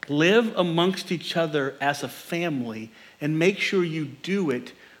live amongst each other as a family and make sure you do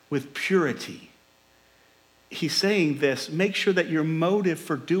it with purity. He's saying this, make sure that your motive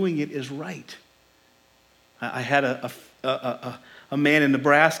for doing it is right. I had a man in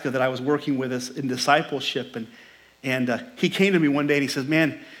Nebraska that I was working with us in discipleship, and he came to me one day and he says,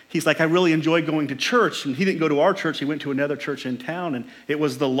 man, he's like, I really enjoy going to church. And he didn't go to our church, he went to another church in town, and it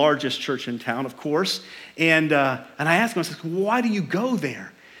was the largest church in town, of course. And I asked him, I said, why do you go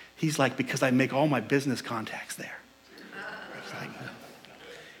there? He's like, because I make all my business contacts there.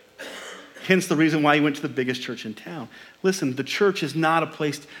 Hence the reason why he went to the biggest church in town. Listen, the church is not a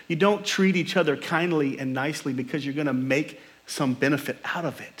place, you don't treat each other kindly and nicely because you're going to make some benefit out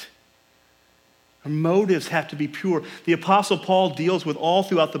of it. Our motives have to be pure. The Apostle Paul deals with all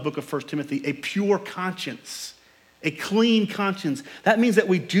throughout the book of 1 Timothy a pure conscience, a clean conscience. That means that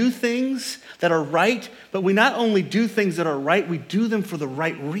we do things that are right, but we not only do things that are right, we do them for the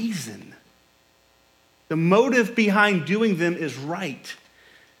right reason. The motive behind doing them is right.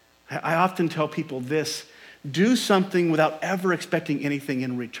 I often tell people this, do something without ever expecting anything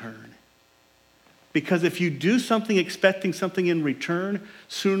in return. Because if you do something expecting something in return,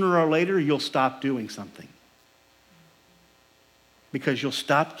 sooner or later you'll stop doing something. Because you'll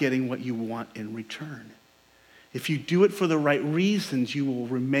stop getting what you want in return. If you do it for the right reasons, you will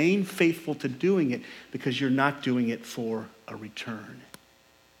remain faithful to doing it because you're not doing it for a return.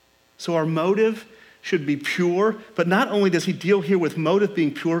 So our motive should be pure, but not only does he deal here with motive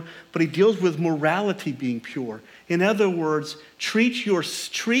being pure, but he deals with morality being pure. In other words, treat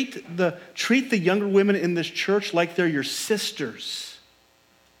the younger women in this church like they're your sisters.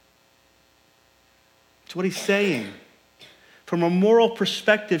 That's what he's saying. From a moral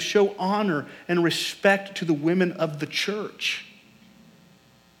perspective, show honor and respect to the women of the church.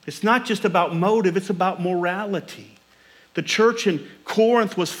 It's not just about motive, it's about morality. The church in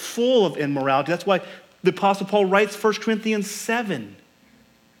Corinth was full of immorality. That's why the Apostle Paul writes 1 Corinthians 7.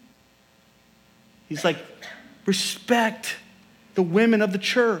 He's like, respect the women of the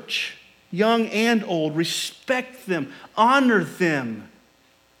church, young and old. Respect them, honor them.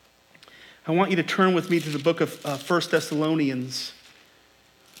 I want you to turn with me to the book of 1 Thessalonians,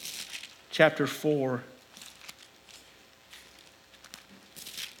 chapter 4.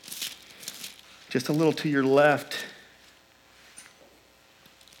 Just a little to your left.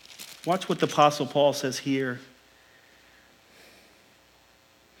 Watch what the Apostle Paul says here.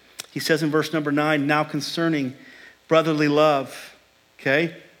 He says in verse number 9, now concerning brotherly love,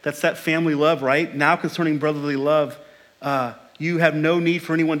 okay? That's that family love, right? Now concerning brotherly love, you have no need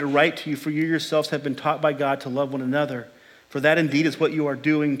for anyone to write to you, for you yourselves have been taught by God to love one another. For that indeed is what you are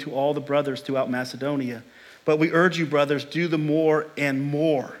doing to all the brothers throughout Macedonia. But we urge you, brothers, do the more and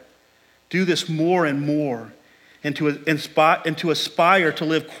more. Do this more and more. And to aspire to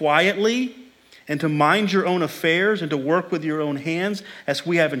live quietly and to mind your own affairs and to work with your own hands as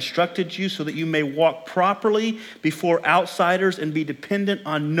we have instructed you, so that you may walk properly before outsiders and be dependent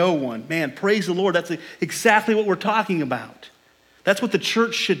on no one. Man, praise the Lord. That's exactly what we're talking about. That's what the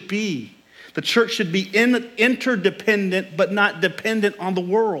church should be. The church should be interdependent but not dependent on the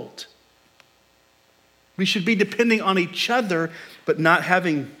world. We should be depending on each other but not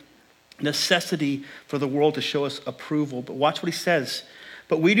having necessity for the world to show us approval. But watch what he says.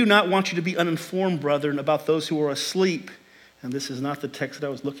 But we do not want you to be uninformed, brethren, about those who are asleep. And this is not the text that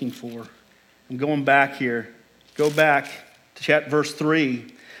I was looking for. I'm going back here. Go back to verse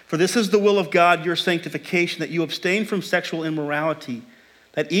 3. For this is the will of God, your sanctification, that you abstain from sexual immorality,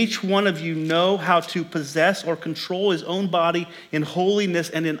 that each one of you know how to possess or control his own body in holiness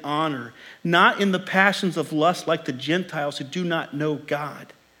and in honor, not in the passions of lust like the Gentiles who do not know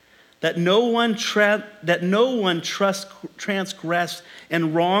God. That no one transgress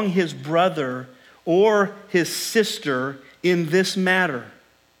and wrong his brother or his sister in this matter.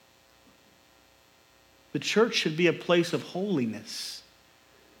 The church should be a place of holiness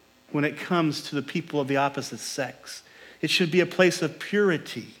when it comes to the people of the opposite sex. It should be a place of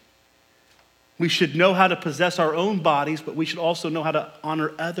purity. We should know how to possess our own bodies, but we should also know how to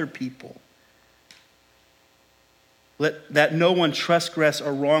honor other people. That no one transgress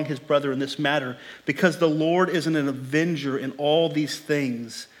or wrong his brother in this matter, because the Lord is an avenger in all these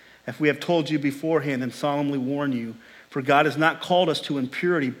things, as we have told you beforehand and solemnly warn you. For God has not called us to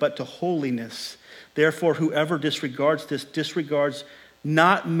impurity, but to holiness. Therefore, whoever disregards this disregards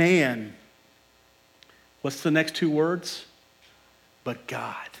not man. What's the next two words? But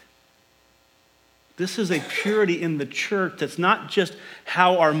God. This is a purity in the church that's not just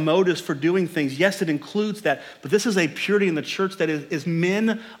how our motives for doing things. Yes, it includes that, but this is a purity in the church that is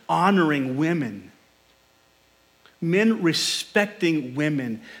men honoring women, men respecting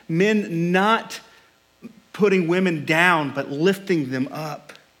women, men not putting women down, but lifting them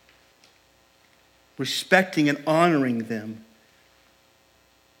up, respecting and honoring them.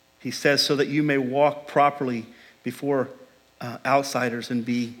 He says, so that you may walk properly before outsiders and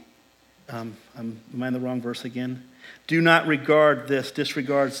be, am I in the wrong verse again? Do not regard this,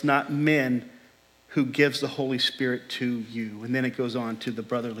 disregards not men who gives the Holy Spirit to you. And then it goes on to the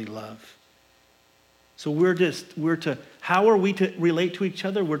brotherly love. So how are we to relate to each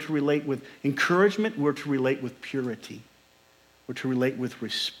other? We're to relate with encouragement. We're to relate with purity. We're to relate with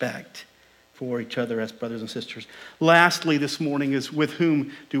respect for each other as brothers and sisters. Lastly, this morning is with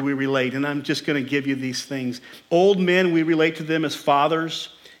whom do we relate? And I'm just going to give you these things. Old men, we relate to them as fathers.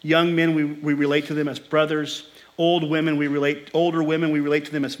 Young men, we relate to them as brothers. Older women, we relate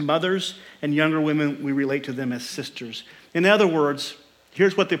to them as mothers. And younger women, we relate to them as sisters. In other words,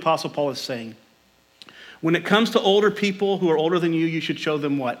 here's what the Apostle Paul is saying. When it comes to older people who are older than you, you should show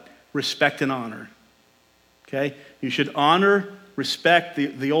them what? Respect and honor. Okay? You should honor, respect.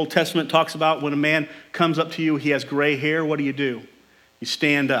 The Old Testament talks about when a man comes up to you, he has gray hair, what do? You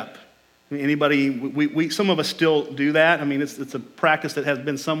stand up. I mean, anybody, some of us still do that. I mean, it's a practice that has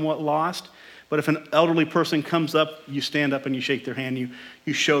been somewhat lost. But if an elderly person comes up, you stand up and you shake their hand.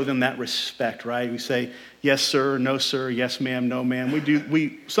 You show them that respect, right? We say, yes, sir, no, sir, yes, ma'am, no,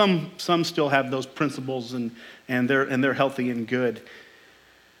 ma'am. Some still have those principles and they're healthy and good.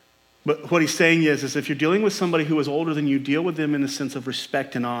 But what he's saying is if you're dealing with somebody who is older than you, deal with them in the sense of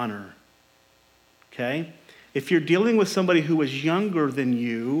respect and honor. Okay? If you're dealing with somebody who is younger than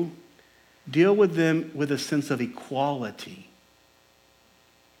you, deal with them with a sense of equality.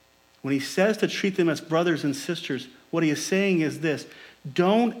 When he says to treat them as brothers and sisters, what he is saying is this: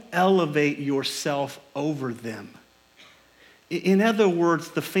 don't elevate yourself over them. In other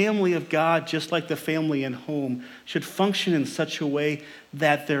words, the family of God, just like the family in home, should function in such a way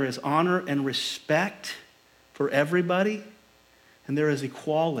that there is honor and respect for everybody, and there is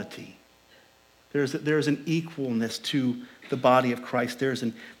equality. There is an equalness to the body of Christ. There is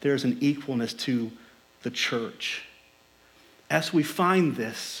an equalness to the church. As we find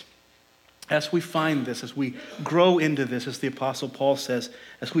this, as we grow into this, as the Apostle Paul says,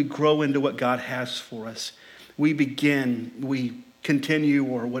 as we grow into what God has for us, we continue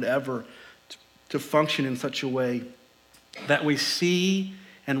or whatever to function in such a way that we see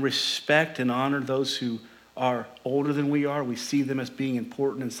and respect and honor those who are older than we are. We see them as being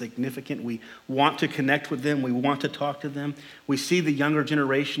important and significant. We want to connect with them. We want to talk to them. We see the younger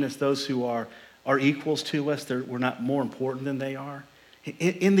generation as those who are equals to us. We're not more important than they are.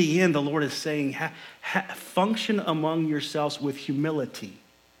 In the end, the Lord is saying, function among yourselves with humility.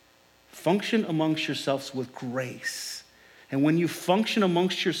 Function amongst yourselves with grace. And when you function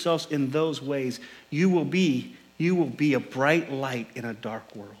amongst yourselves in those ways, you will be a bright light in a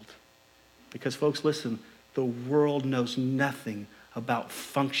dark world. Because folks, listen, the world knows nothing about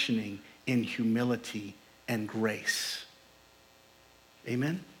functioning in humility and grace.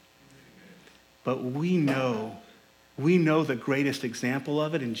 Amen? But we know the greatest example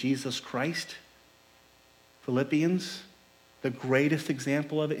of it in Jesus Christ. Philippians, the greatest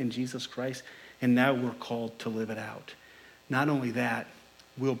example of it in Jesus Christ. And now we're called to live it out. Not only that,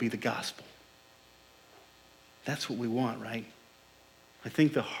 we'll be the gospel. That's what we want, right? I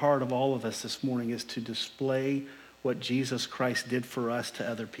think the heart of all of us this morning is to display what Jesus Christ did for us to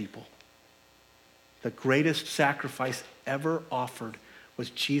other people. The greatest sacrifice ever offered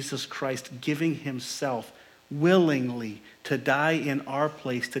was Jesus Christ giving himself willingly to die in our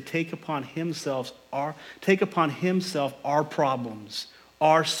place, to take upon himself our problems,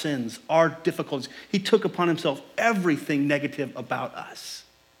 our sins, our difficulties. He took upon himself everything negative about us.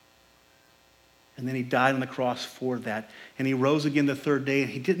 And then he died on the cross for that. And he rose again the third day, and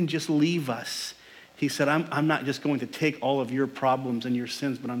he didn't just leave us. He said, I'm not just going to take all of your problems and your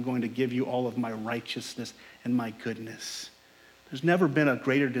sins, but I'm going to give you all of my righteousness and my goodness. There's never been a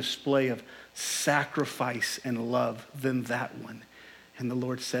greater display of sacrifice and love than that one. And the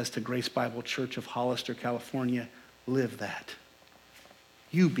Lord says to Grace Bible Church of Hollister, California, live that.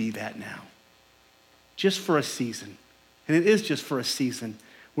 You be that now. Just for a season. And it is just for a season.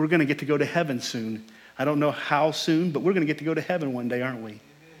 We're going to get to go to heaven soon. I don't know how soon, but we're going to get to go to heaven one day, aren't we?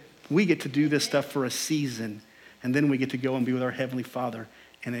 We get to do this stuff for a season, and then we get to go and be with our Heavenly Father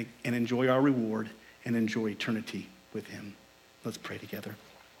and enjoy our reward and enjoy eternity with him. Let's pray together.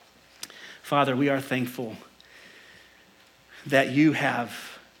 Father, we are thankful that you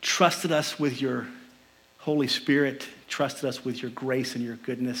have trusted us with your Holy Spirit, trusted us with your grace and your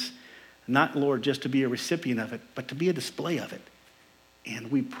goodness, not, Lord, just to be a recipient of it, but to be a display of it.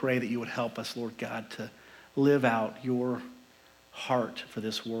 And we pray that you would help us, Lord God, to live out your heart for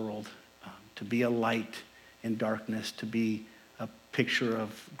this world, to be a light in darkness, to be a picture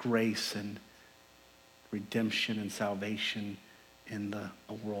of grace and redemption and salvation in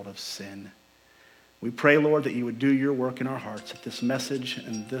a world of sin. We pray, Lord, that you would do your work in our hearts, that this message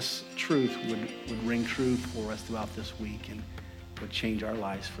and this truth would ring true for us throughout this week and would change our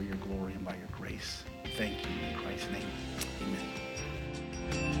lives for your glory and by your grace. Thank you in Christ's name. Amen.